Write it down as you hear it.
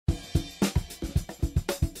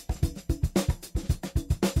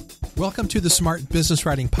Welcome to the Smart Business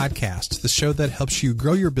Writing Podcast, the show that helps you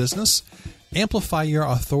grow your business, amplify your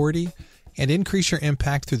authority, and increase your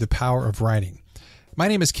impact through the power of writing. My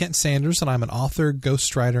name is Kent Sanders, and I'm an author,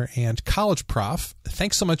 ghostwriter, and college prof.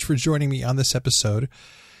 Thanks so much for joining me on this episode.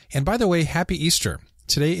 And by the way, happy Easter.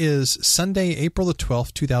 Today is Sunday, April the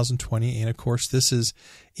 12th, 2020, and of course, this is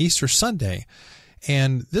Easter Sunday.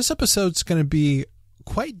 And this episode's going to be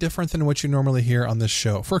quite different than what you normally hear on this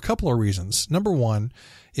show for a couple of reasons. Number one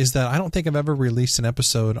is that I don't think I've ever released an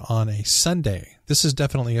episode on a Sunday. This is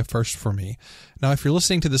definitely a first for me. Now, if you're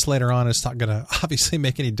listening to this later on, it's not going to obviously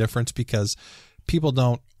make any difference because people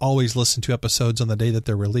don't always listen to episodes on the day that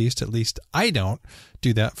they're released. At least I don't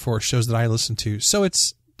do that for shows that I listen to. So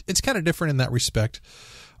it's kind of different in that respect,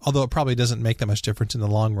 although it probably doesn't make that much difference in the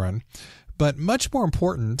long run. But much more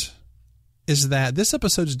important is that this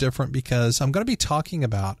episode is different because I'm going to be talking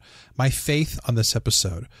about my faith on this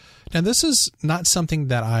episode. Now, this is not something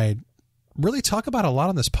that I really talk about a lot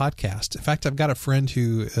on this podcast. In fact, I've got a friend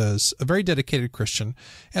who is a very dedicated Christian,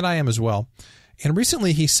 and I am as well. And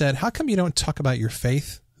recently he said, how come you don't talk about your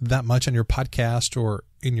faith that much on your podcast or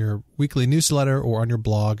in your weekly newsletter or on your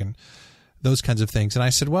blog and those kinds of things? And I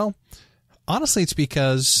said, well, honestly, it's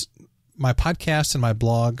because my podcast and my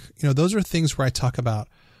blog, those are things where I talk about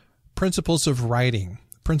principles of writing,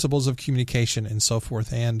 principles of communication, and so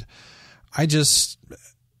forth. And I just,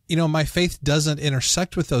 my faith doesn't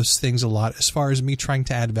intersect with those things a lot as far as me trying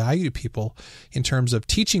to add value to people in terms of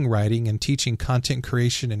teaching writing and teaching content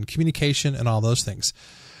creation and communication and all those things.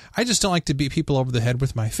 I just don't like to beat people over the head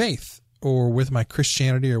with my faith or with my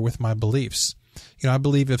Christianity or with my beliefs. I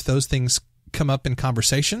believe if those things come up in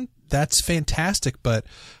conversation, that's fantastic. But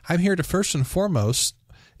I'm here to first and foremost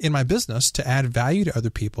in my business to add value to other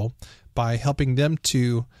people by helping them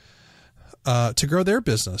to grow their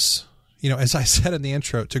business. As I said in the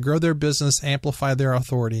intro, to grow their business, amplify their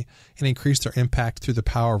authority, and increase their impact through the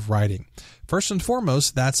power of writing. First and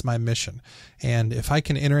foremost, that's my mission. And if I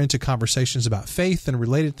can enter into conversations about faith and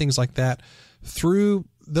related things like that through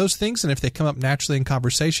those things, and if they come up naturally in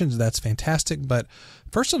conversations, that's fantastic. But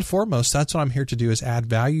first and foremost, that's what I'm here to do, is add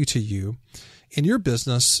value to you in your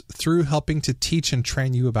business through helping to teach and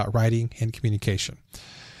train you about writing and communication.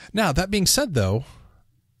 Now, that being said, though,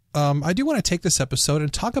 I do want to take this episode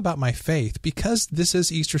and talk about my faith because this is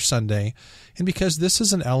Easter Sunday and because this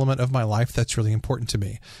is an element of my life that's really important to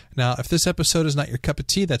me. Now, if this episode is not your cup of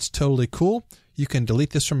tea, that's totally cool. You can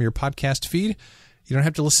delete this from your podcast feed. You don't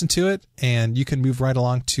have to listen to it, and you can move right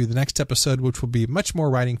along to the next episode, which will be much more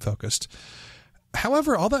writing focused.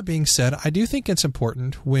 However, all that being said, I do think it's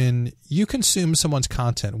important when you consume someone's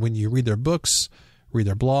content, when you read their books, read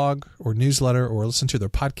their blog or newsletter, or listen to their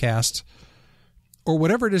podcast, or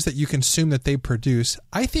whatever it is that you consume that they produce,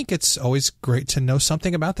 I think it's always great to know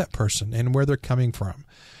something about that person and where they're coming from.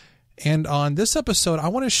 And on this episode, I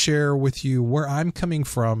want to share with you where I'm coming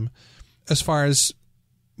from as far as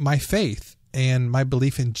my faith and my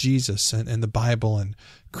belief in Jesus and the Bible and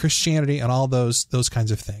Christianity and all those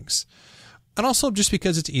kinds of things. And also just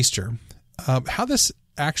because it's Easter, how this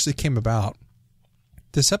actually came about,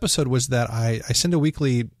 this episode was that I send a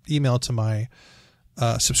weekly email to my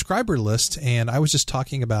subscriber list, and I was just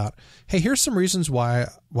talking about, hey, here's some reasons why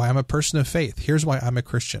I'm a person of faith. Here's why I'm a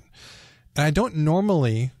Christian. And I don't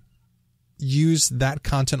normally use that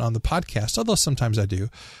content on the podcast, although sometimes I do.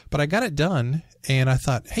 But I got it done, and I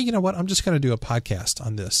thought, hey, you know what? I'm just going to do a podcast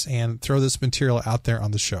on this and throw this material out there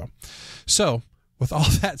on the show. So with all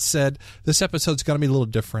that said, this episode's going to be a little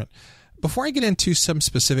different. Before I get into some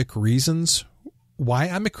specific reasons why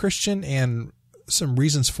I'm a Christian and some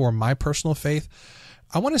reasons for my personal faith,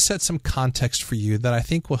 I want to set some context for you that I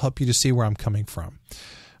think will help you to see where I'm coming from.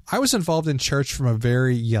 I was involved in church from a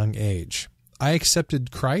very young age. I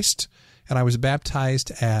accepted Christ and I was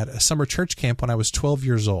baptized at a summer church camp when I was 12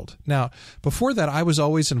 years old. Now, before that, I was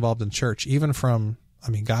always involved in church, even from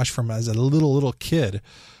as a little kid,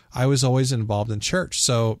 I was always involved in church.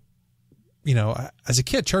 So, as a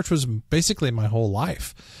kid, church was basically my whole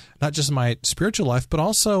life, not just my spiritual life, but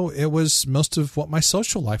also it was most of what my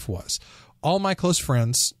social life was. All my close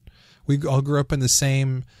friends, we all grew up in the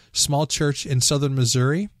same small church in southern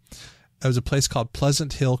Missouri. It was a place called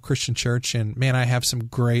Pleasant Hill Christian Church. And man, I have some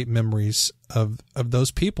great memories of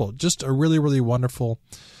those people. Just a really, really wonderful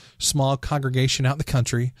small congregation out in the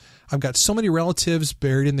country. I've got so many relatives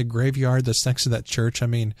buried in the graveyard that's next to that church. I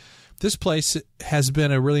mean, this place has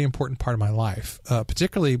been a really important part of my life,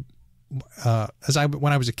 particularly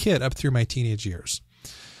when I was a kid up through my teenage years.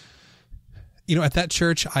 At that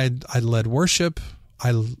church, I led worship.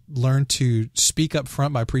 I learned to speak up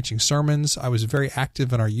front by preaching sermons. I was very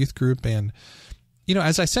active in our youth group. And,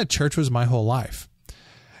 as I said, church was my whole life.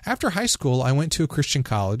 After high school, I went to a Christian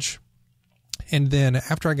college. And then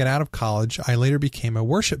after I got out of college, I later became a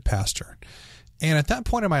worship pastor. And at that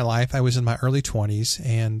point in my life, I was in my early 20s,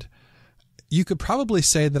 and you could probably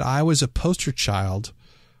say that I was a poster child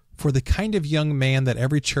for the kind of young man that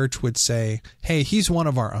every church would say, hey, he's one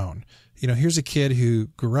of our own. You know, here's a kid who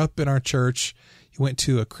grew up in our church. He went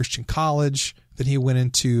to a Christian college. Then he went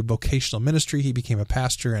into vocational ministry. He became a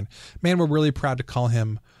pastor. And man, we're really proud to call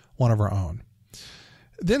him one of our own.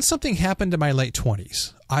 Then something happened in my late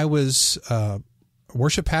 20s. I was a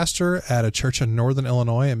worship pastor at a church in Northern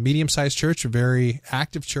Illinois, a medium-sized church, a very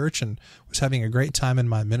active church, and was having a great time in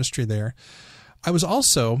my ministry there. I was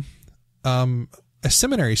also a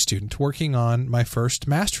seminary student working on my first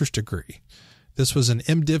master's degree. This was an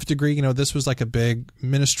MDiv degree. You know, this was like a big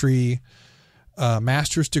ministry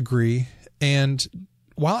master's degree. And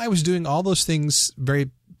while I was doing all those things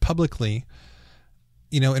very publicly,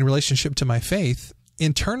 you know, in relationship to my faith,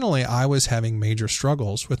 internally, I was having major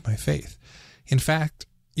struggles with my faith. In fact,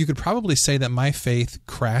 you could probably say that my faith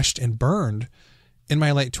crashed and burned in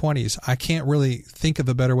my late 20s. I can't really think of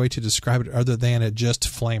a better way to describe it other than it just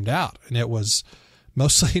flamed out, and it was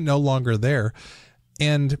mostly no longer there.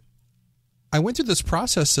 And I went through this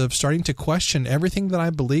process of starting to question everything that I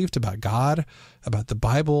believed about God, about the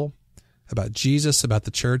Bible, about Jesus, about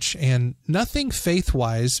the church, and nothing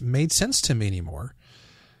faith-wise made sense to me anymore.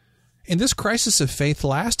 And this crisis of faith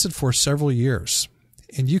lasted for several years.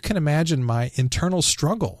 And you can imagine my internal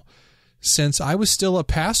struggle, since I was still a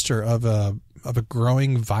pastor of a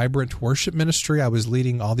growing, vibrant worship ministry. I was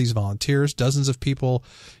leading all these volunteers, dozens of people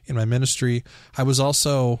in my ministry. I was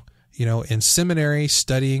also, you know, in seminary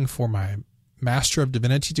studying for my Master of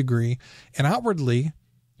Divinity degree. And outwardly,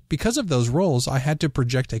 because of those roles, I had to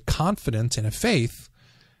project a confidence and a faith,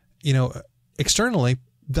 you know, externally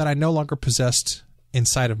that I no longer possessed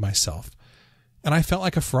inside of myself. And I felt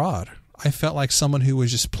like a fraud. I felt like someone who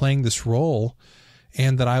was just playing this role,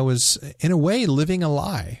 and that I was, in a way, living a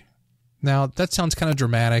lie. Now, that sounds kind of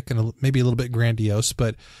dramatic and maybe a little bit grandiose,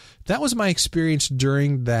 but that was my experience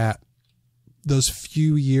during those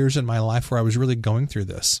few years in my life where I was really going through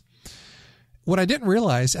this. What I didn't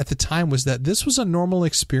realize at the time was that this was a normal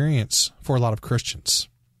experience for a lot of Christians.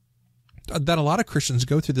 That a lot of Christians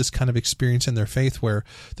go through this kind of experience in their faith where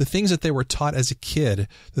the things that they were taught as a kid,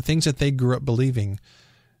 the things that they grew up believing,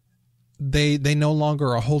 they no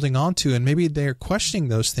longer are holding on to, and maybe they're questioning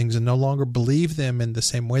those things and no longer believe them in the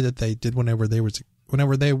same way that they did whenever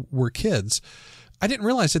they were kids. I didn't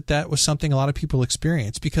realize that was something a lot of people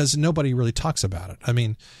experience because nobody really talks about it. I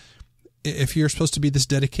mean, if you're supposed to be this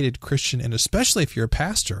dedicated Christian, and especially if you're a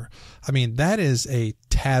pastor, I mean, that is a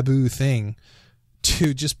taboo thing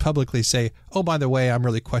to just publicly say, oh, by the way, I'm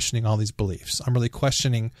really questioning all these beliefs. I'm really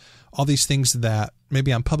questioning all these things that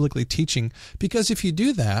maybe I'm publicly teaching. Because if you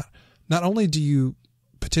do that, not only do you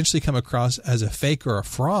potentially come across as a fake or a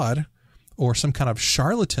fraud or some kind of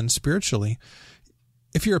charlatan spiritually,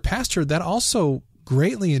 if you're a pastor, that also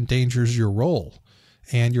greatly endangers your role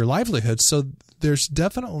and your livelihood. So there's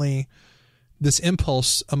definitely this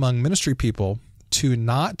impulse among ministry people to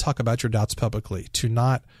not talk about your doubts publicly, to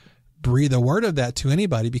not breathe a word of that to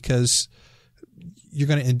anybody, because you're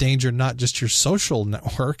going to endanger not just your social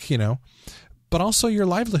network, you know, but also your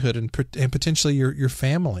livelihood and potentially your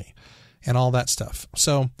family and all that stuff.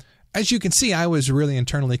 So as you can see, I was really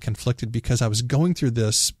internally conflicted because I was going through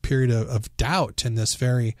this period of doubt and this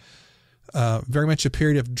very much a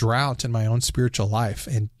period of drought in my own spiritual life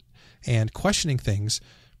and questioning things,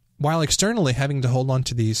 while externally having to hold on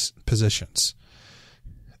to these positions.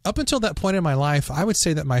 Up until that point in my life, I would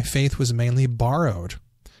say that my faith was mainly borrowed,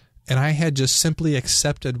 and I had just simply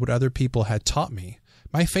accepted what other people had taught me.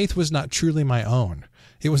 My faith was not truly my own.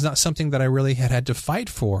 It was not something that I really had to fight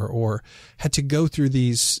for or had to go through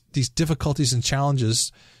these difficulties and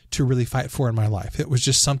challenges to really fight for in my life. It was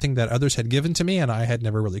just something that others had given to me, and I had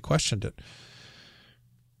never really questioned it.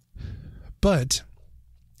 But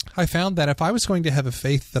I found that if I was going to have a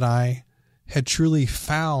faith that I had truly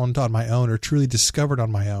found on my own or truly discovered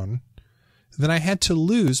on my own, then I had to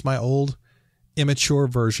lose my old immature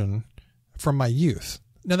version from my youth.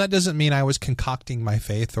 Now, that doesn't mean I was concocting my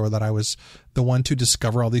faith or that I was the one to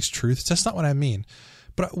discover all these truths. That's not what I mean.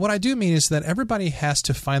 But what I do mean is that everybody has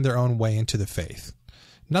to find their own way into the faith.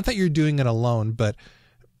 Not that you're doing it alone, but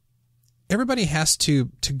everybody has to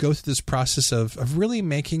go through this process of really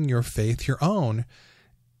making your faith your own.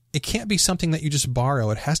 It can't be something that you just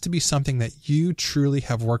borrow. It has to be something that you truly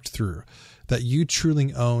have worked through, that you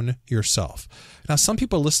truly own yourself. Now, some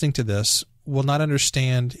people listening to this will not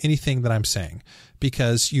understand anything that I'm saying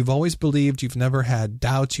because you've always believed, you've never had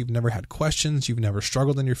doubts, you've never had questions, you've never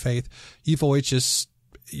struggled in your faith. You've always just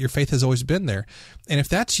your faith has always been there. And if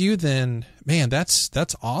that's you, then man, that's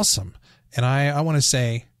awesome. And I want to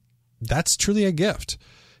say that's truly a gift.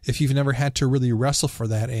 If you've never had to really wrestle for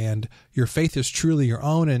that and your faith is truly your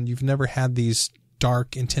own and you've never had these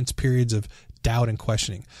dark, intense periods of doubt and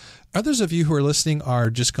questioning. Others of you who are listening are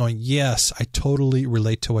just going, yes, I totally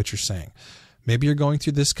relate to what you're saying. Maybe you're going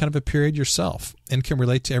through this kind of a period yourself and can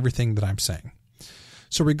relate to everything that I'm saying.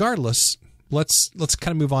 So regardless, let's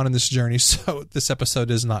kind of move on in this journey. So this episode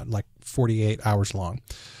is not like 48 hours long.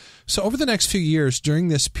 So over the next few years during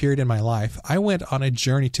this period in my life, I went on a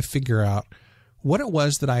journey to figure out what it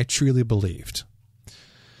was that I truly believed.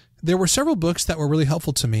 There were several books that were really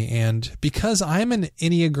helpful to me, and because I'm an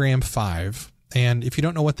Enneagram 5, and if you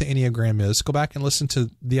don't know what the Enneagram is, go back and listen to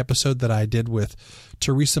the episode that I did with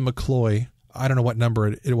Teresa McCloy. I don't know what number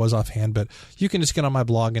it was offhand, but you can just get on my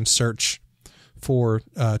blog and search for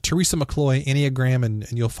Teresa McCloy Enneagram, and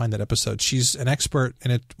you'll find that episode. She's an expert,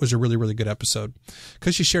 and it was a really, really good episode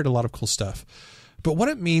because she shared a lot of cool stuff. But what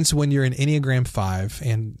it means when you're an Enneagram 5,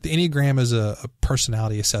 and the Enneagram is a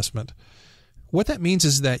personality assessment, what that means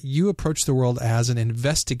is that you approach the world as an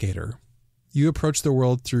investigator. You approach the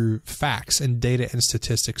world through facts and data and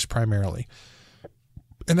statistics primarily.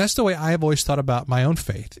 And that's the way I've always thought about my own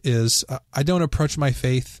faith is I don't approach my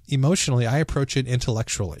faith emotionally. I approach it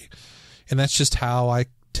intellectually. And that's just how I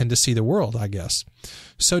tend to see the world, I guess.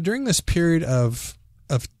 So during this period of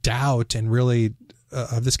doubt and really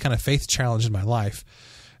of this kind of faith challenge in my life,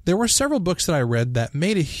 there were several books that I read that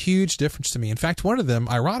made a huge difference to me. In fact, one of them,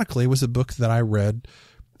 ironically, was a book that I read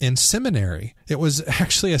in seminary. It was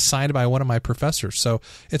actually assigned by one of my professors. So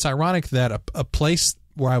it's ironic that a place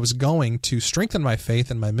where I was going to strengthen my faith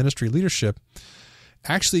and my ministry leadership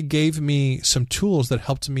actually gave me some tools that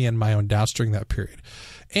helped me in my own doubts during that period.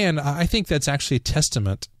 And I think that's actually a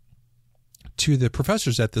testament to the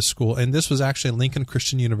professors at this school. And this was actually Lincoln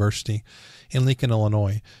Christian University in Lincoln,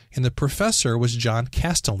 Illinois. And the professor was John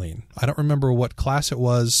Castelline. I don't remember what class it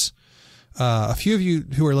was. A few of you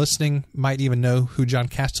who are listening might even know who John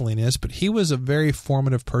Castelline is, but he was a very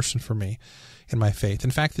formative person for me in my faith.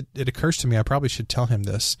 In fact, it occurs to me I probably should tell him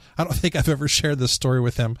this. I don't think I've ever shared this story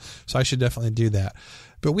with him, so I should definitely do that.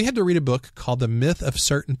 But we had to read a book called The Myth of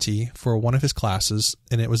Certainty for one of his classes,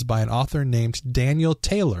 and it was by an author named Daniel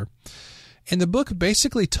Taylor. And the book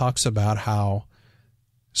basically talks about how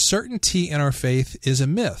certainty in our faith is a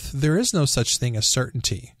myth. There is no such thing as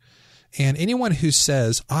certainty. And anyone who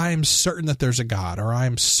says, I'm certain that there's a God, or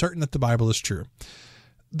I'm certain that the Bible is true,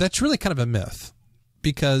 that's really kind of a myth.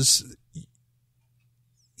 Because,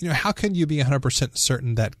 how can you be 100%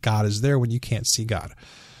 certain that God is there when you can't see God?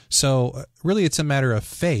 So really, it's a matter of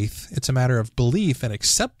faith. It's a matter of belief and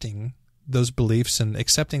accepting those beliefs and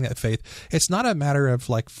accepting that faith. It's not a matter of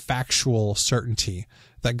like factual certainty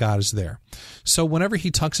that God is there. So whenever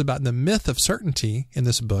he talks about the myth of certainty in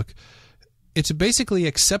this book, it's basically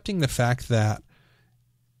accepting the fact that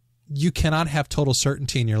you cannot have total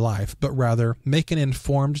certainty in your life, but rather make an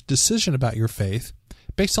informed decision about your faith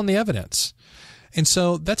based on the evidence. And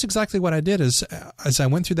so that's exactly what I did as I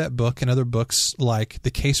went through that book and other books like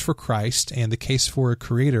The Case for Christ and The Case for a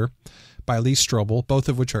Creator by Lee Strobel, both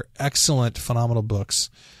of which are excellent, phenomenal books.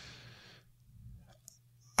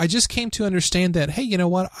 I just came to understand that, hey, you know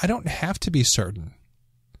what? I don't have to be certain.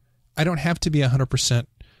 I don't have to be 100%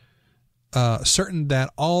 certain that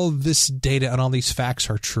all this data and all these facts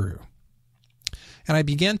are true. And I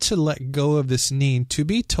began to let go of this need to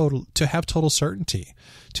have total certainty,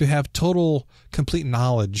 to have total, complete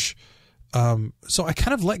knowledge. So I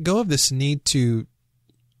kind of let go of this need to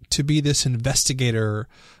be this investigator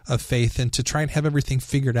of faith and to try and have everything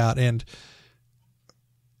figured out. And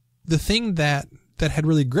the thing that had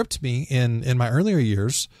really gripped me in my earlier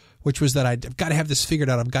years, which was that I've got to have this figured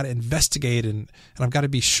out. I've got to investigate and I've got to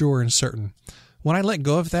be sure and certain. When I let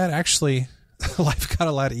go of that, actually, life got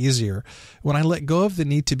a lot easier. When I let go of the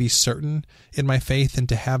need to be certain in my faith and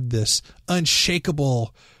to have this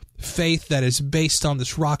unshakable faith that is based on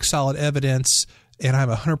this rock solid evidence, and I'm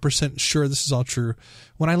 100% sure this is all true.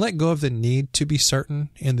 When I let go of the need to be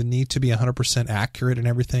certain and the need to be 100% accurate in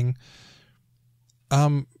everything,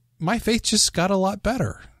 my faith just got a lot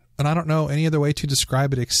better. And I don't know any other way to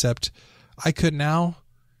describe it except I could now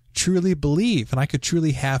truly believe and I could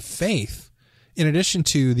truly have faith in addition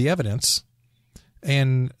to the evidence.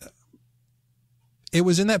 And it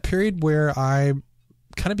was in that period where I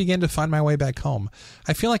kind of began to find my way back home.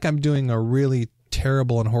 I feel like I'm doing a really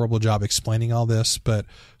terrible and horrible job explaining all this, but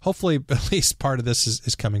hopefully at least part of this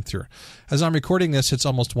is coming through. As I'm recording this, it's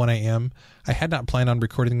almost 1 a.m. I had not planned on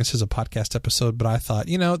recording this as a podcast episode, but I thought,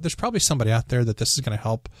 there's probably somebody out there that this is going to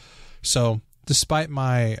help. So despite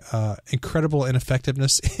my incredible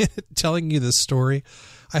ineffectiveness in telling you this story,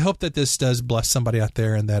 I hope that this does bless somebody out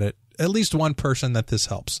there and that at least one person that this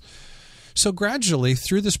helps. So gradually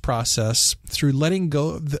through this process, through letting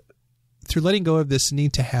go of this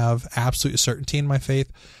need to have absolute certainty in my faith,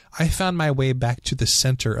 I found my way back to the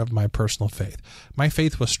center of my personal faith. My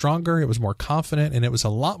faith was stronger, it was more confident, and it was a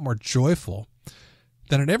lot more joyful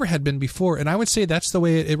than it ever had been before. And I would say that's the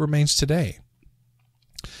way it remains today.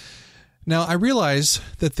 Now, I realize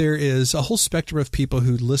that there is a whole spectrum of people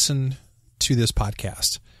who listen to this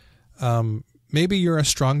podcast. Maybe you're a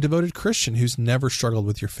strong, devoted Christian who's never struggled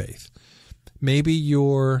with your faith. Maybe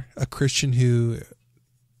you're a Christian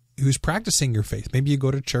who's practicing your faith. Maybe you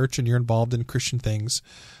go to church and you're involved in Christian things.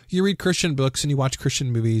 You read Christian books and you watch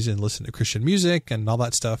Christian movies and listen to Christian music and all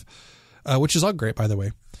that stuff, which is all great, by the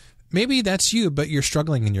way. Maybe that's you, but you're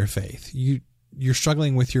struggling in your faith. You're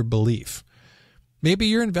struggling with your belief. Maybe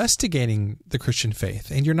you're investigating the Christian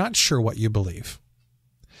faith and you're not sure what you believe.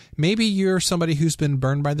 Maybe you're somebody who's been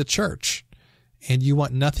burned by the church and you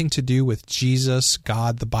want nothing to do with Jesus,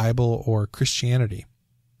 God, the Bible, or Christianity.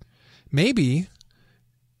 Maybe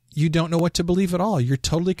you don't know what to believe at all. You're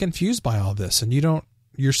totally confused by all this and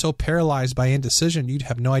you're so paralyzed by indecision, you'd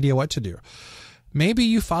have no idea what to do. Maybe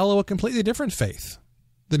you follow a completely different faith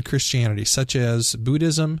than Christianity, such as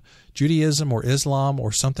Buddhism, Judaism, or Islam,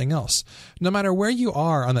 or something else. No matter where you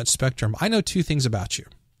are on that spectrum, I know two things about you.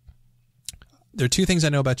 There are two things I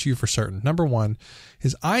know about you for certain. Number one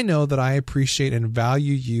is I know that I appreciate and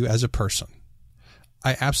value you as a person.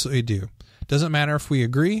 I absolutely do. It doesn't matter if we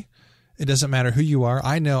agree. It doesn't matter who you are.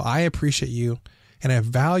 I know I appreciate you and I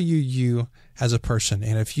value you as a person.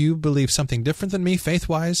 And if you believe something different than me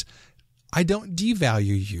faith-wise, I don't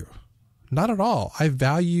devalue you. Not at all. I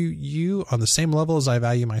value you on the same level as I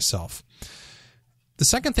value myself. The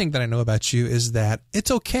second thing that I know about you is that it's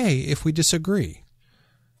okay if we disagree.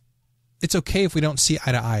 It's okay if we don't see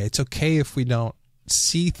eye to eye. It's okay if we don't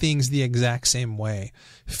see things the exact same way,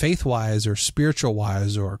 faith-wise or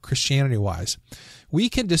spiritual-wise or Christianity-wise. We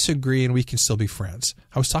can disagree and we can still be friends.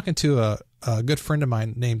 I was talking to a good friend of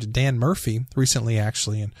mine named Dan Murphy recently,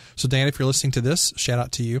 actually. And so, Dan, if you're listening to this, shout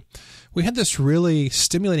out to you. We had this really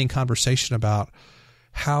stimulating conversation about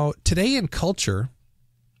how today in culture,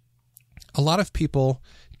 a lot of people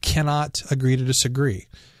cannot agree to disagree.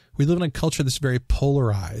 We live in a culture that's very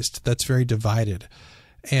polarized, that's very divided.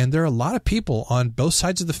 And there are a lot of people on both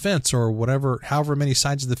sides of the fence or however many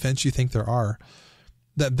sides of the fence you think there are,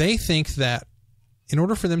 that they think that in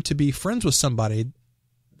order for them to be friends with somebody,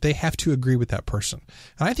 they have to agree with that person.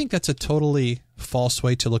 And I think that's a totally false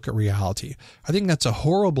way to look at reality. I think that's a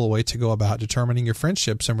horrible way to go about determining your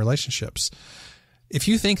friendships and relationships. If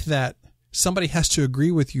you think that somebody has to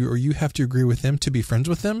agree with you or you have to agree with them to be friends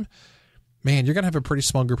with them, man, you're going to have a pretty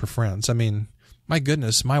small group of friends. I mean, my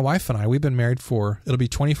goodness, my wife and I, we've been married it'll be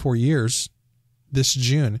 24 years this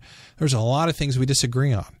June. There's a lot of things we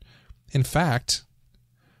disagree on. In fact,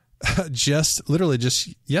 just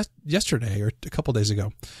yesterday or a couple days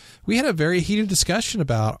ago, we had a very heated discussion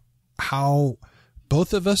about how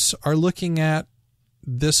both of us are looking at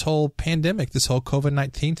this whole pandemic, this whole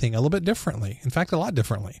COVID-19 thing a little bit differently. In fact, a lot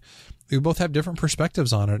differently. We both have different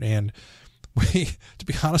perspectives on it. And to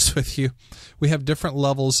be honest with you, we have different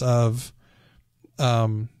levels of,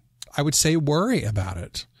 I would say, worry about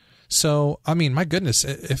it. So, I mean, my goodness,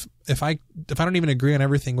 if I don't even agree on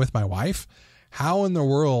everything with my wife, how in the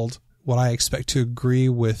world would I expect to agree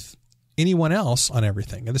with anyone else on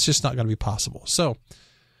everything? And it's just not going to be possible. So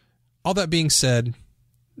all that being said,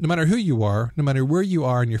 no matter who you are, no matter where you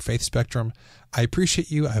are in your faith spectrum, I appreciate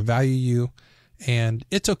you. I value you. And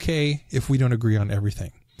it's okay if we don't agree on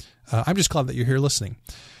everything. I'm just glad that you're here listening.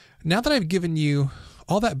 Now that I've given you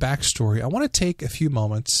all that backstory, I want to take a few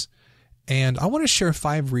moments and I want to share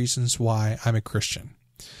 5 reasons why I'm a Christian.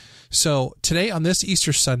 So today on this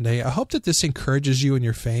Easter Sunday, I hope that this encourages you in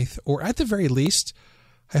your faith, or at the very least,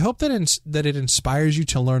 I hope that it inspires you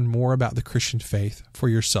to learn more about the Christian faith for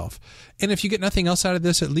yourself. And if you get nothing else out of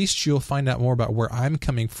this, at least you'll find out more about where I'm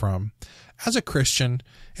coming from as a Christian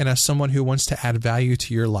and as someone who wants to add value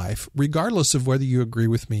to your life, regardless of whether you agree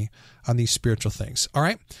with me on these spiritual things. All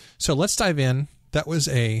right, so let's dive in. That was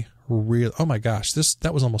oh my gosh,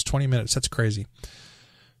 that was almost 20 minutes. That's crazy.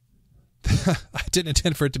 I didn't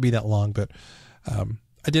intend for it to be that long, but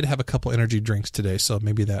I did have a couple energy drinks today, so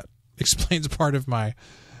maybe that explains part of my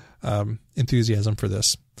enthusiasm for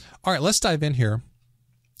this. All right, let's dive in here.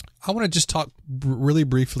 I want to just talk really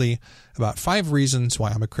briefly about 5 reasons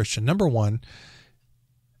why I'm a Christian. Number 1,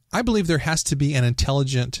 I believe there has to be an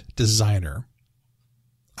intelligent designer.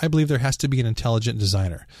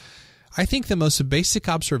 I think the most basic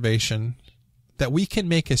observation that we can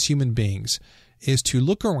make as human beings is to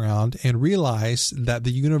look around and realize that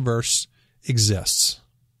the universe exists.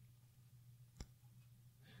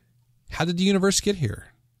 How did the universe get here?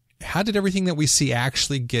 How did everything that we see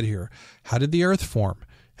actually get here? How did the earth form?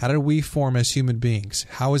 How did we form as human beings?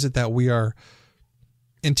 How is it that we are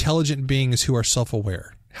intelligent beings who are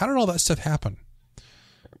self-aware? How did all that stuff happen?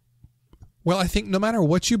 Well, I think no matter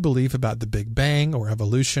what you believe about the Big Bang or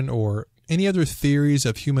evolution or any other theories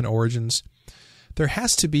of human origins, there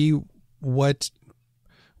has to be what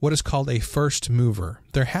is called a first mover.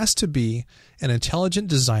 There has to be an intelligent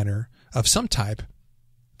designer of some type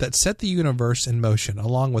that set the universe in motion,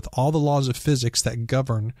 along with all the laws of physics that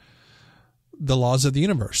govern the laws of the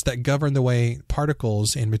universe, that govern the way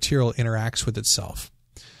particles and material interacts with itself.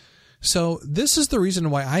 So this is the reason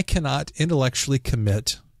why I cannot intellectually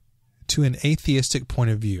commit to an atheistic point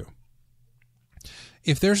of view.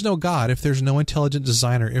 If there's no God, if there's no intelligent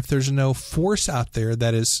designer, if there's no force out there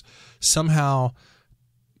that is somehow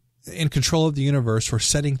in control of the universe or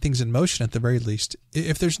setting things in motion at the very least,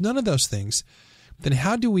 if there's none of those things, then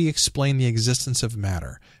how do we explain the existence of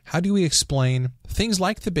matter? How do we explain things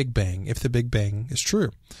like the Big Bang, if the Big Bang is true?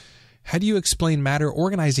 How do you explain matter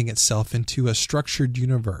organizing itself into a structured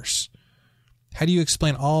universe? How do you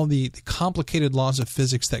explain all the complicated laws of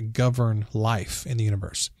physics that govern life in the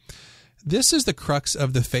universe? This is the crux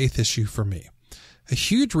of the faith issue for me. A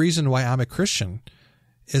huge reason why I'm a Christian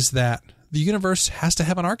is that the universe has to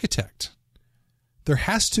have an architect. There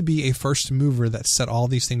has to be a first mover that set all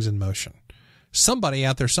these things in motion. Somebody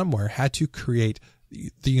out there somewhere had to create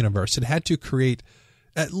the universe. It had to create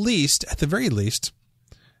at the very least,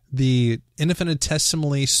 the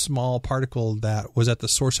infinitesimally small particle that was at the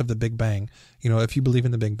source of the Big Bang, if you believe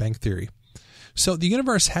in the Big Bang theory. So the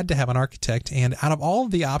universe had to have an architect, and out of all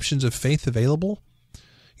of the options of faith available,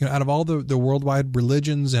 out of all the worldwide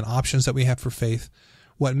religions and options that we have for faith,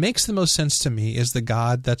 what makes the most sense to me is the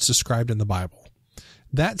God that's described in the Bible.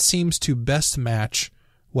 That seems to best match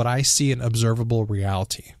what I see in observable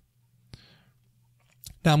reality.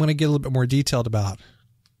 Now I'm going to get a little bit more detailed about,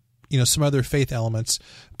 some other faith elements,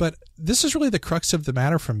 but this is really the crux of the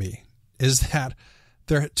matter for me, is that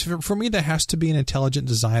for me there has to be an intelligent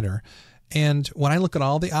designer. And when I look at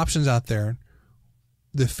all the options out there,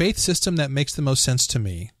 the faith system that makes the most sense to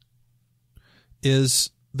me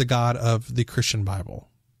is the God of the Christian Bible.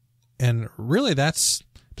 And really that's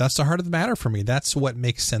the heart of the matter for me. That's what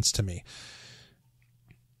makes sense to me.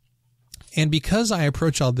 And because I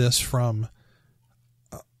approach all this from,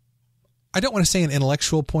 I don't want to say an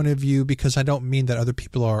intellectual point of view, because I don't mean that other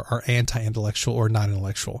people are anti-intellectual or not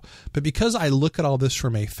intellectual, but because I look at all this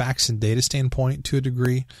from a facts and data standpoint to a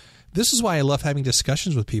degree, this is why I love having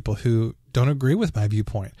discussions with people who don't agree with my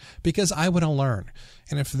viewpoint, because I want to learn.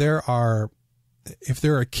 And if there are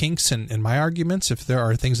kinks in my arguments, if there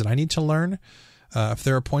are things that I need to learn, if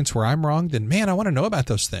there are points where I'm wrong, then man, I want to know about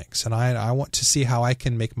those things. And I want to see how I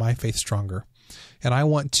can make my faith stronger. And I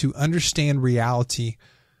want to understand reality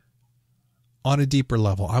on a deeper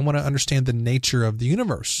level. I want to understand the nature of the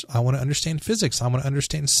universe. I want to understand physics. I want to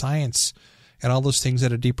understand science and all those things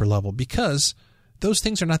at a deeper level, because those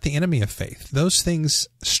things are not the enemy of faith. Those things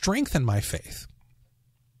strengthen my faith.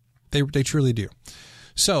 They truly do.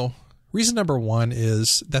 So reason number one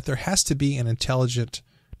is that there has to be an intelligent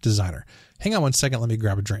designer. Hang on one second. Let me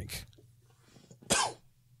grab a drink.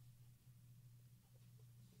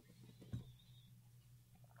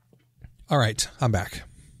 All right, I'm back.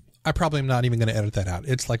 I probably am not even going to edit that out.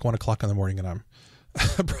 It's like 1 o'clock in the morning and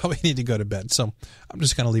I probably need to go to bed. So I'm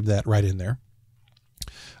just going to leave that right in there.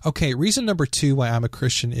 Okay, reason number two why I'm a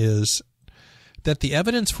Christian is that the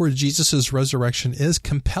evidence for Jesus' resurrection is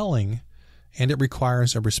compelling and it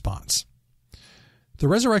requires a response. The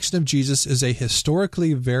resurrection of Jesus is a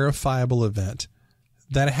historically verifiable event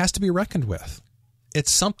that it has to be reckoned with.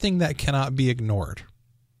 It's something that cannot be ignored.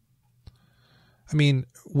 I mean,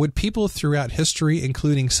 would people throughout history,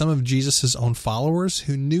 including some of Jesus' own followers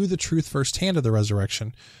who knew the truth firsthand of the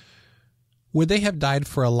resurrection, would they have died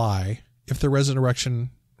for a lie if the resurrection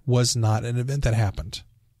was not an event that happened?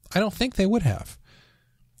 I don't think they would have.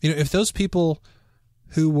 If those people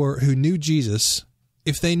who knew Jesus,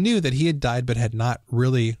 if they knew that he had died but had not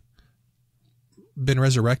really been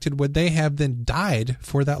resurrected, would they have then died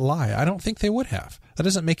for that lie? I don't think they would have. That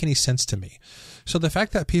doesn't make any sense to me. So the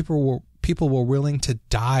fact that people were willing to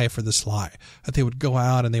die for this lie, that they would go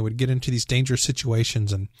out and they would get into these dangerous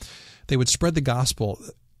situations and they would spread the gospel,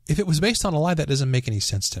 if it was based on a lie, that doesn't make any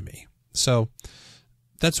sense to me. So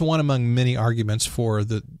that's one among many arguments for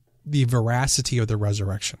the veracity of the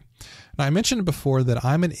resurrection. Now, I mentioned before that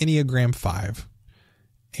I'm an Enneagram 5,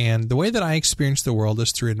 and the way that I experience the world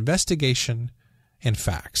is through investigation and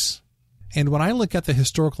facts. And when I look at the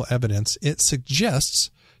historical evidence, it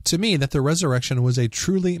suggests to me that the resurrection was a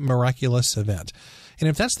truly miraculous event. And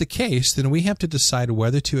if that's the case, then we have to decide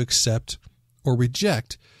whether to accept or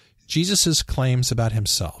reject Jesus' claims about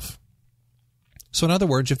himself. So in other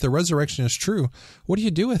words, if the resurrection is true, what do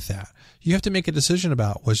you do with that? You have to make a decision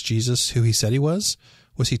about, was Jesus who he said he was?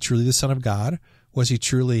 Was he truly the Son of God? Was he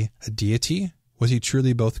truly a deity? Was he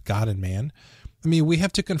truly both God and man? I mean, we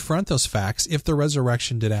have to confront those facts if the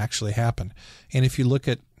resurrection did actually happen. And if you look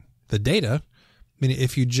at the data, I mean,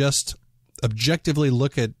 if you just objectively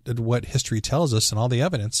look at what history tells us and all the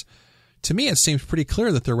evidence, to me it seems pretty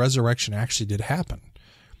clear that the resurrection actually did happen.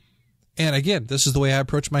 And again, this is the way I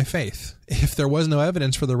approach my faith. If there was no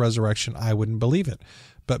evidence for the resurrection, I wouldn't believe it.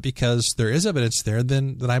 But because there is evidence there,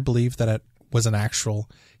 then I believe that it was an actual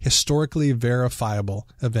historically verifiable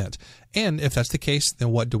event. And if that's the case, then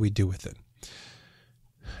what do we do with it?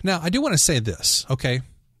 Now, I do want to say this, okay?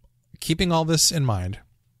 Keeping all this in mind,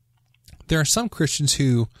 there are some Christians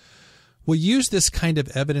who will use this kind of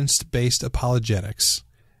evidence-based apologetics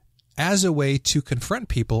as a way to confront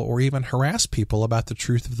people or even harass people about the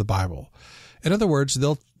truth of the Bible. In other words,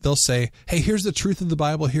 they'll say, hey, here's the truth of the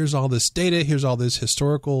Bible, here's all this data, here's all this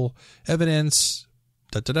historical evidence,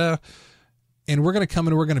 and we're going to come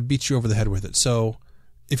and we're going to beat you over the head with it. So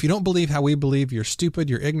if you don't believe how we believe, you're stupid,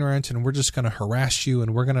 you're ignorant, and we're just going to harass you,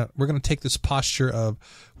 and we're going to take this posture of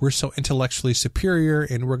we're so intellectually superior,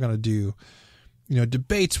 and we're going to do,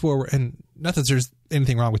 debates where and not that there's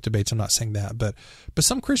anything wrong with debates, I'm not saying that, but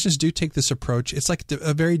some Christians do take this approach. It's like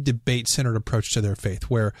a very debate-centered approach to their faith,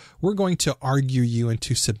 where we're going to argue you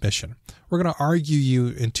into submission. We're going to argue you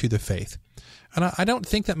into the faith. And I don't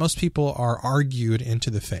think that most people are argued into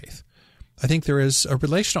the faith. I think there is a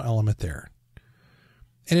relational element there.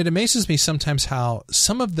 And it amazes me sometimes how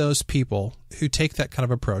some of those people who take that kind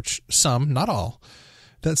of approach, some, not all,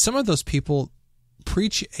 that some of those people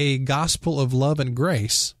preach a gospel of love and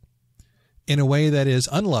grace in a way that is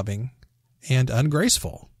unloving and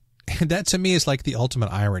ungraceful. And that to me is like the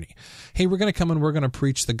ultimate irony. Hey, we're going to come and we're going to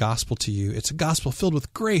preach the gospel to you. It's a gospel filled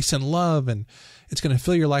with grace and love, and it's going to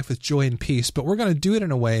fill your life with joy and peace. But we're going to do it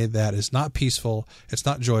in a way that is not peaceful, it's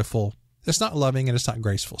not joyful, it's not loving, and it's not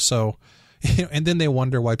graceful. So, and then they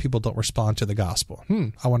wonder why people don't respond to the gospel.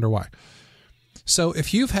 I wonder why. So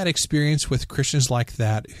if you've had experience with Christians like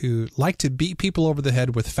that who like to beat people over the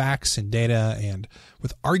head with facts and data and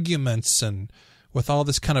with arguments and with all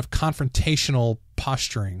this kind of confrontational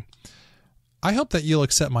posturing, I hope that you'll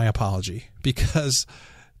accept my apology, because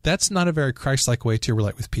that's not a very Christ-like way to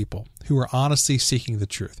relate with people who are honestly seeking the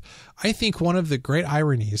truth. I think one of the great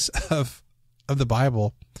ironies of the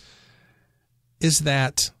Bible is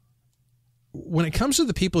that when it comes to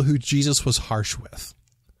the people who Jesus was harsh with,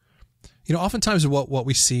 oftentimes what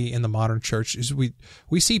we see in the modern church is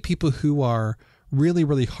we see people who are really,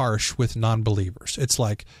 really harsh with non-believers. It's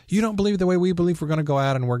like, you don't believe the way we believe, we're going to go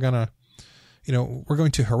out and we're going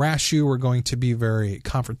to harass you. We're going to be very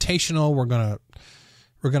confrontational. We're going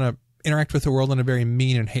to interact with the world in a very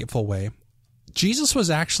mean and hateful way. Jesus was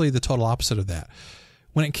actually the total opposite of that.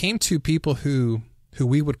 When it came to people who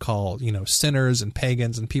we would call, sinners and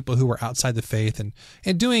pagans and people who were outside the faith and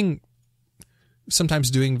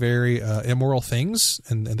sometimes doing very immoral things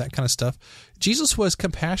and that kind of stuff, Jesus was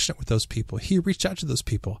compassionate with those people. He reached out to those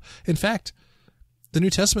people. In fact, the New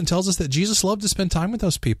Testament tells us that Jesus loved to spend time with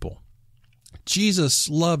those people. Jesus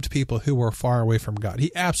loved people who were far away from God.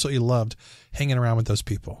 He absolutely loved hanging around with those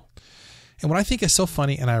people. And what I think is so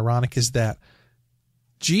funny and ironic is that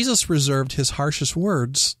Jesus reserved his harshest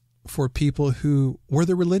words for people who were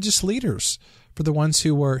the religious leaders, for the ones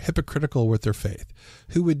who were hypocritical with their faith,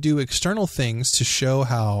 who would do external things to show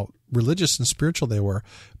how religious and spiritual they were.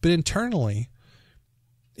 But internally,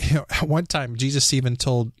 at one time, Jesus even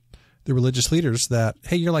told the religious leaders that,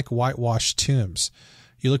 hey, you're like whitewashed tombs.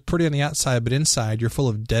 You look pretty on the outside, but inside you're full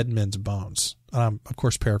of dead men's bones. I'm, of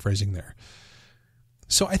course, paraphrasing there.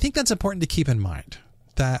 So I think that's important to keep in mind,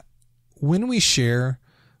 that when we share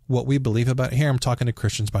what we believe about, here I'm talking to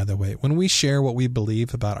Christians, by the way, when we share what we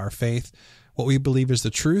believe about our faith, what we believe is the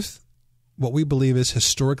truth, what we believe is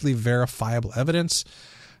historically verifiable evidence,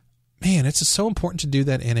 man, it's so important to do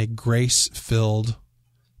that in a grace-filled,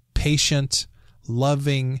 patient,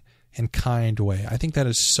 loving, and kind way. I think that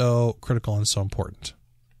is so critical and so important.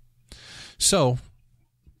 So,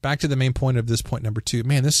 back to the main point of this point number 2.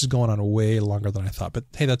 Man, this is going on way longer than I thought, but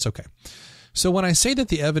hey, that's okay. So when I say that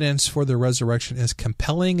the evidence for the resurrection is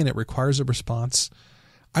compelling and it requires a response,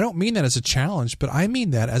 I don't mean that as a challenge, but I mean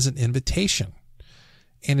that as an invitation.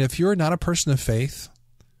 And if you're not a person of faith,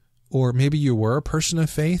 or maybe you were a person of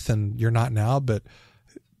faith and you're not now, but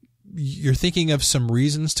you're thinking of some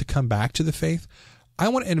reasons to come back to the faith, I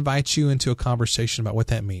want to invite you into a conversation about what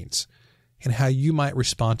that means and how you might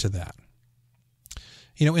respond to that.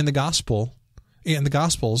 In the Gospels, in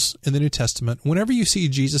the New Testament, whenever you see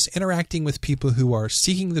Jesus interacting with people who are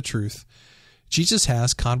seeking the truth, Jesus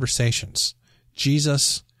has conversations.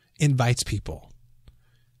 Jesus invites people.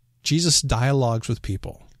 Jesus dialogues with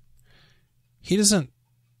people. He doesn't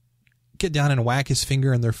get down and whack his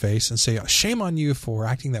finger in their face and say, shame on you for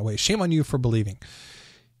acting that way. Shame on you for believing.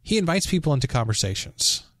 He invites people into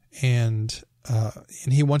conversations, and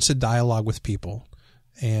he wants to dialogue with people,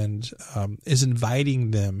 and is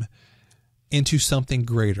inviting them into something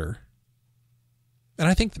greater. And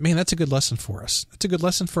I think, man, that's a good lesson for us. It's a good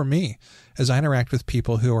lesson for me as I interact with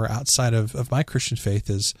people who are outside of my Christian faith.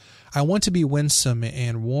 Is I want to be winsome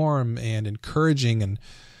and warm and encouraging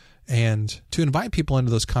and to invite people into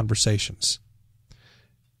those conversations.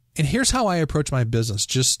 And here's how I approach my business,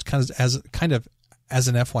 just kind of as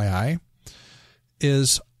an FYI,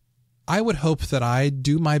 is I would hope that I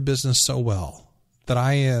do my business so well, that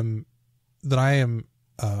I am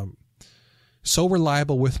so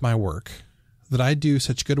reliable with my work, that I do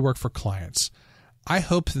such good work for clients. I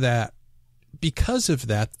hope that because of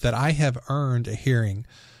that I have earned a hearing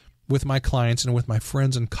with my clients and with my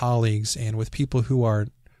friends and colleagues and with people who are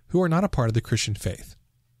not a part of the Christian faith.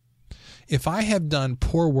 If I have done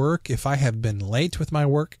poor work, if I have been late with my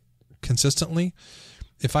work consistently,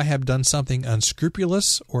 if I have done something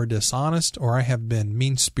unscrupulous or dishonest, or I have been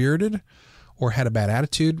mean-spirited or had a bad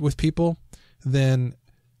attitude with people, then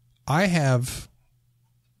I have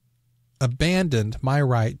abandoned my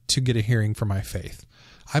right to get a hearing for my faith.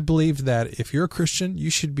 I believe that if you're a Christian,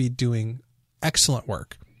 you should be doing excellent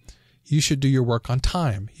work. You should do your work on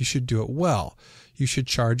time. You should do it well. You should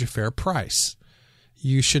charge a fair price.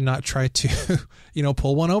 You should not try to,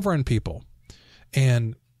 pull one over on people.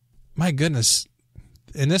 And my goodness,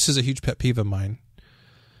 and this is a huge pet peeve of mine,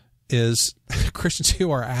 is Christians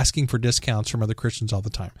who are asking for discounts from other Christians all the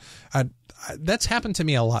time. That's happened to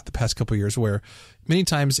me a lot the past couple of years, where many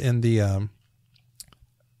times in the,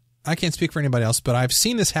 I can't speak for anybody else, but I've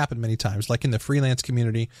seen this happen many times, like in the freelance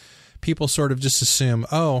community. People sort of just assume,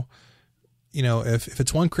 if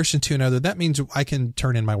it's one Christian to another, that means I can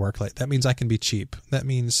turn in my work late. That means I can be cheap. That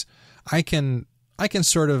means I can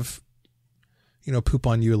sort of, poop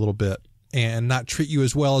on you a little bit and not treat you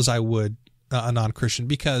as well as I would a non-Christian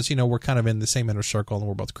because, we're kind of in the same inner circle and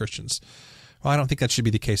we're both Christians. Well, I don't think that should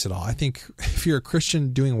be the case at all. I think if you're a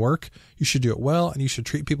Christian doing work, you should do it well, and you should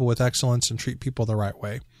treat people with excellence and treat people the right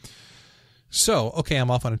way. So, okay,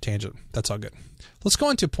 I'm off on a tangent. That's all good. Let's go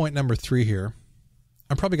on to point number 3 here.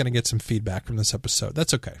 I'm probably going to get some feedback from this episode.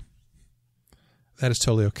 That's okay. That is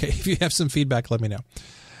totally okay. If you have some feedback, let me know.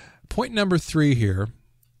 Point number 3 here,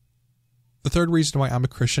 the third reason why I'm a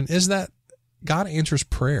Christian, is that God answers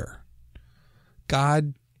prayer.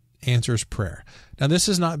 God answers prayer. Now, this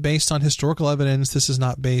is not based on historical evidence. This is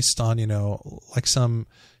not based on, like some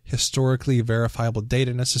historically verifiable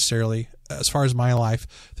data necessarily. As far as my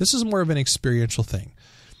life, this is more of an experiential thing.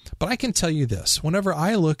 But I can tell you this, whenever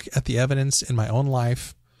I look at the evidence in my own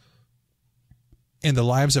life and the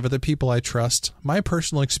lives of other people I trust, my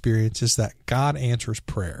personal experience is that God answers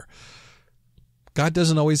prayer. God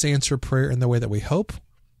doesn't always answer prayer in the way that we hope,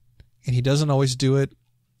 and he doesn't always do it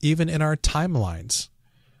even in our timelines.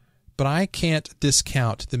 But I can't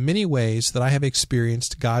discount the many ways that I have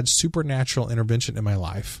experienced God's supernatural intervention in my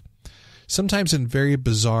life, sometimes in very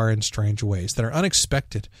bizarre and strange ways that are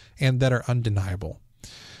unexpected and that are undeniable.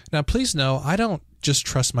 Now, please know, I don't just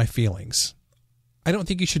trust my feelings. I don't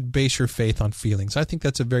think you should base your faith on feelings. I think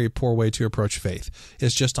that's a very poor way to approach faith,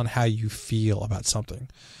 is just on how you feel about something.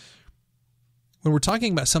 When we're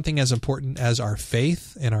talking about something as important as our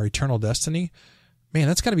faith and our eternal destiny, man,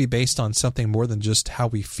 that's got to be based on something more than just how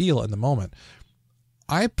we feel in the moment.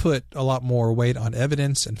 I put a lot more weight on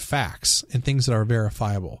evidence and facts and things that are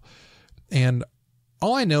verifiable. And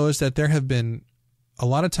all I know is that there have been a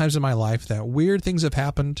lot of times in my life that weird things have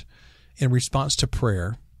happened in response to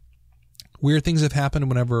prayer. Weird things have happened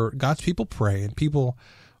whenever God's people pray and people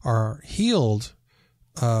are healed.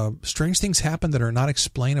 Strange things happen that are not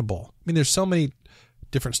explainable. I mean, there's so many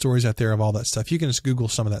different stories out there of all that stuff. You can just Google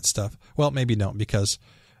some of that stuff. Well, maybe don't, because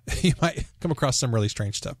you might come across some really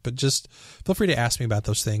strange stuff. But just feel free to ask me about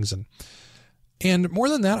those things. And more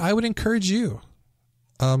than that, I would encourage you,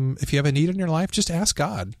 if you have a need in your life, just ask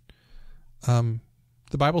God.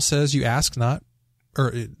 The Bible says you ask not,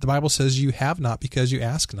 or the Bible says you have not because you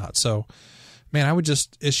ask not. So, man, I would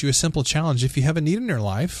just issue a simple challenge. If you have a need in your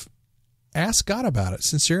life, ask God about it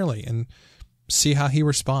sincerely and see how he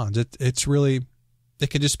responds. It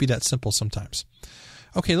could just be that simple sometimes.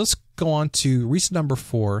 Okay, let's go on to reason number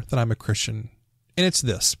 4 that I'm a Christian. And it's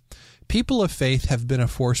this. People of faith have been a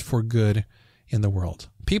force for good in the world.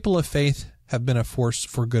 People of faith have been a force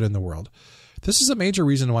for good in the world. This is a major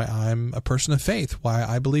reason why I'm a person of faith, why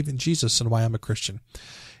I believe in Jesus, and why I'm a Christian.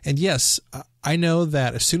 And yes, I know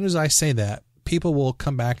that as soon as I say that, people will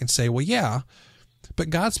come back and say, well, yeah, but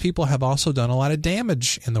God's people have also done a lot of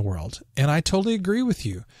damage in the world. And I totally agree with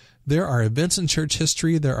you. There are events in church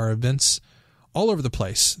history, there are events all over the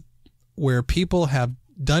place where people have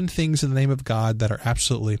done things in the name of God that are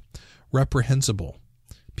absolutely reprehensible.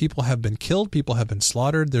 People have been killed, people have been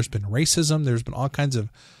slaughtered, there's been racism, there's been all kinds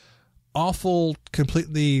of awful,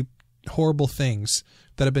 completely horrible things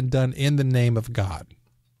that have been done in the name of God.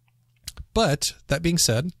 But that being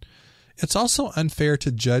said, it's also unfair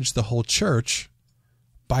to judge the whole church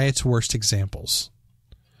by its worst examples.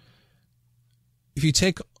 If you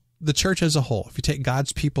take the church as a whole, if you take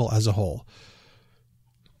God's people as a whole,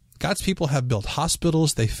 God's people have built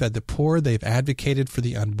hospitals, they've fed the poor, they've advocated for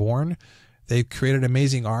the unborn, they've created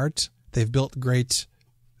amazing art, they've built great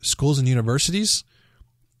schools and universities.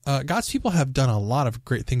 God's people have done a lot of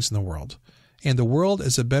great things in the world, and the world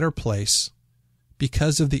is a better place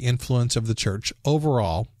because of the influence of the church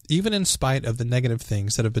overall, even in spite of the negative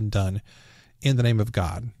things that have been done in the name of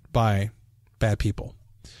God by bad people.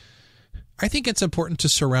 I think it's important to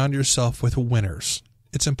surround yourself with winners.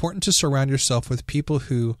 It's important to surround yourself with people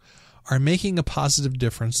who are making a positive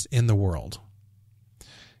difference in the world.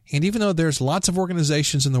 And even though there's lots of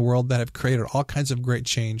organizations in the world that have created all kinds of great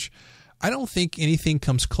change, I don't think anything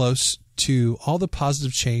comes close to all the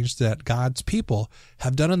positive change that God's people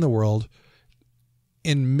have done in the world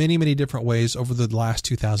in many, many different ways over the last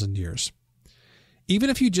 2,000 years. Even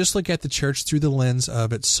if you just look at the church through the lens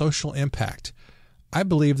of its social impact, I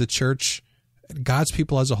believe the church, God's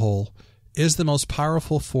people as a whole, is the most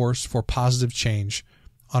powerful force for positive change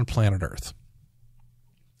on planet Earth.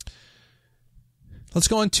 Let's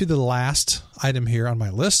go into the last item here on my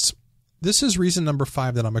list. This is reason number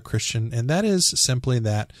 5 that I'm a Christian, and that is simply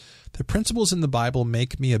that the principles in the Bible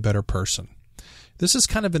make me a better person. This is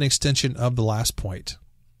kind of an extension of the last point.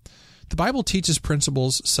 The Bible teaches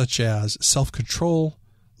principles such as self-control,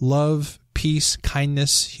 love, peace,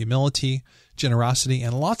 kindness, humility, generosity,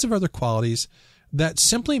 and lots of other qualities that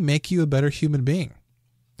simply make you a better human being.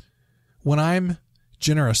 When I'm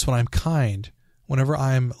generous, when I'm kind, whenever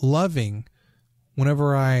I'm loving,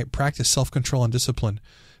 whenever I practice self-control and discipline,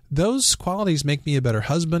 those qualities make me a better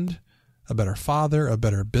husband, a better father, a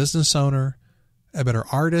better business owner, a better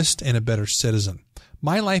artist, and a better citizen.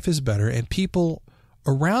 My life is better, and people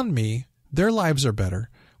around me, their lives are better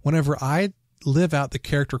whenever I live out the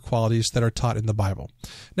character qualities that are taught in the Bible.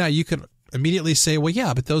 Now, you could immediately say, well,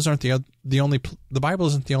 yeah, but those aren't the Bible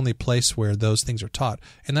isn't the only place where those things are taught.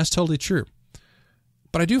 And that's totally true.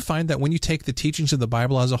 But I do find that when you take the teachings of the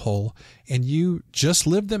Bible as a whole and you just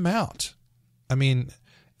live them out, I mean,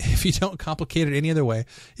 if you don't complicate it any other way,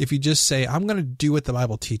 if you just say, I'm going to do what the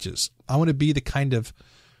Bible teaches, I want to be the kind of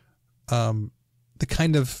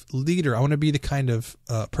leader, I want to be the kind of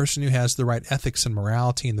person who has the right ethics and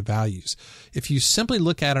morality and the values. If you simply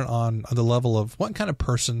look at it on the level of what kind of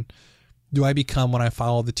person do I become when I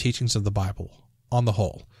follow the teachings of the Bible on the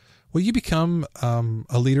whole? Well, you become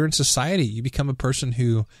a leader in society. You become a person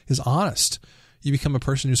who is honest. You become a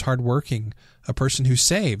person who's hardworking, a person who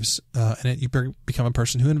saves, and you become a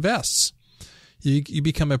person who invests. You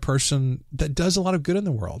become a person that does a lot of good in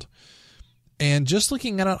the world. And just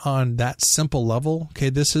looking at it on that simple level, okay,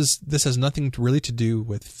 this has nothing really to do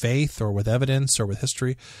with faith or with evidence or with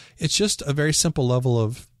history. It's just a very simple level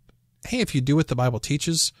of, hey, if you do what the Bible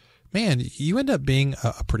teaches, man, you end up being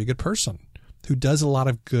a pretty good person who does a lot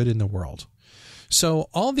of good in the world. So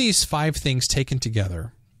all these 5 things taken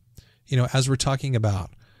together, as we're talking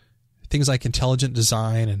about things like intelligent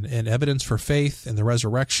design and evidence for faith and the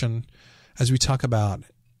resurrection, as we talk about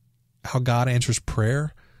how God answers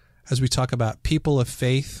prayer, as we talk about people of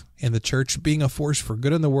faith and the church being a force for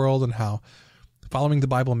good in the world and how following the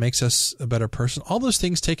Bible makes us a better person, all those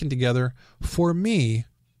things taken together, for me,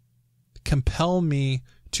 compel me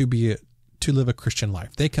to live a Christian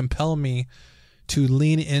life. They compel me to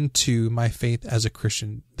lean into my faith as a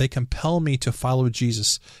Christian. They compel me to follow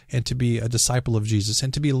Jesus and to be a disciple of Jesus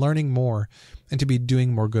and to be learning more and to be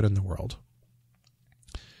doing more good in the world.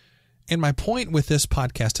 And my point with this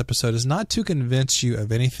podcast episode is not to convince you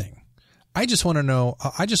of anything. I just want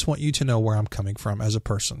you to know where I'm coming from as a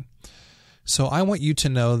person. So I want you to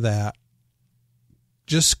know that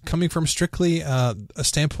just coming from strictly a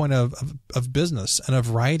standpoint of business and of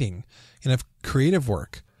writing and of creative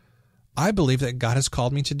work, I believe that God has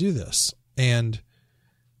called me to do this. And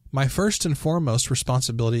my first and foremost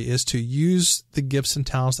responsibility is to use the gifts and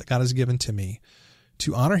talents that God has given to me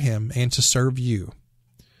to honor Him and to serve you.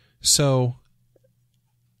 So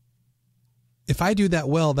if I do that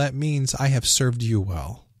well, that means I have served you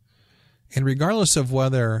well. And regardless of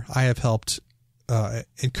whether I have helped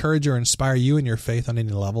encourage or inspire you in your faith on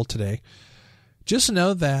any level today, just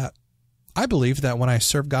know that I believe that when I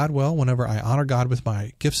serve God well, whenever I honor God with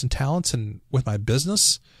my gifts and talents and with my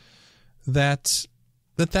business, that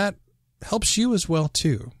helps you as well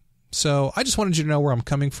too. So I just wanted you to know where I'm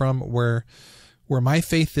coming from, where my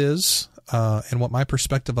faith is, and what my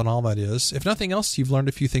perspective on all that is. If nothing else, you've learned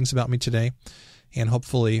a few things about me today, and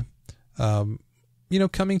hopefully,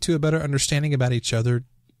 coming to a better understanding about each other,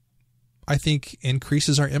 I think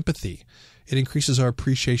increases our empathy. It increases our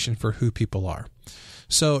appreciation for who people are.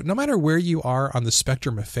 So no matter where you are on the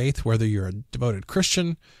spectrum of faith, whether you're a devoted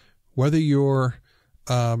Christian, whether you're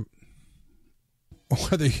not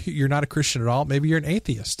a Christian at all, maybe you're an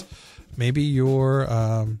atheist, maybe you're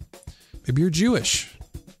Jewish,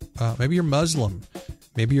 maybe you're Muslim,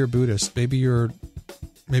 maybe you're Buddhist, maybe you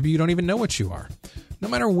don't even know what you are. No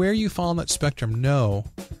matter where you fall on that spectrum, know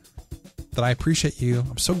that I appreciate you.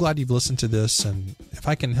 I'm so glad you've listened to this, and if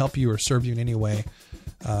I can help you or serve you in any way,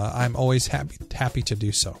 I'm always happy to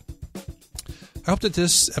do so. I hope that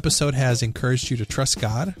this episode has encouraged you to trust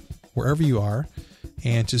God wherever you are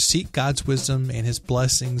and to seek God's wisdom and His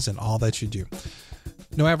blessings in all that you do.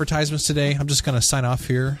 No advertisements today. I'm just going to sign off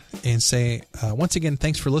here and say, once again,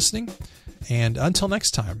 thanks for listening. And until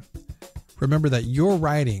next time, remember that your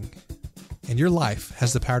writing and your life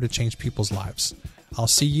has the power to change people's lives. I'll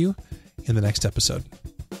see you in the next episode.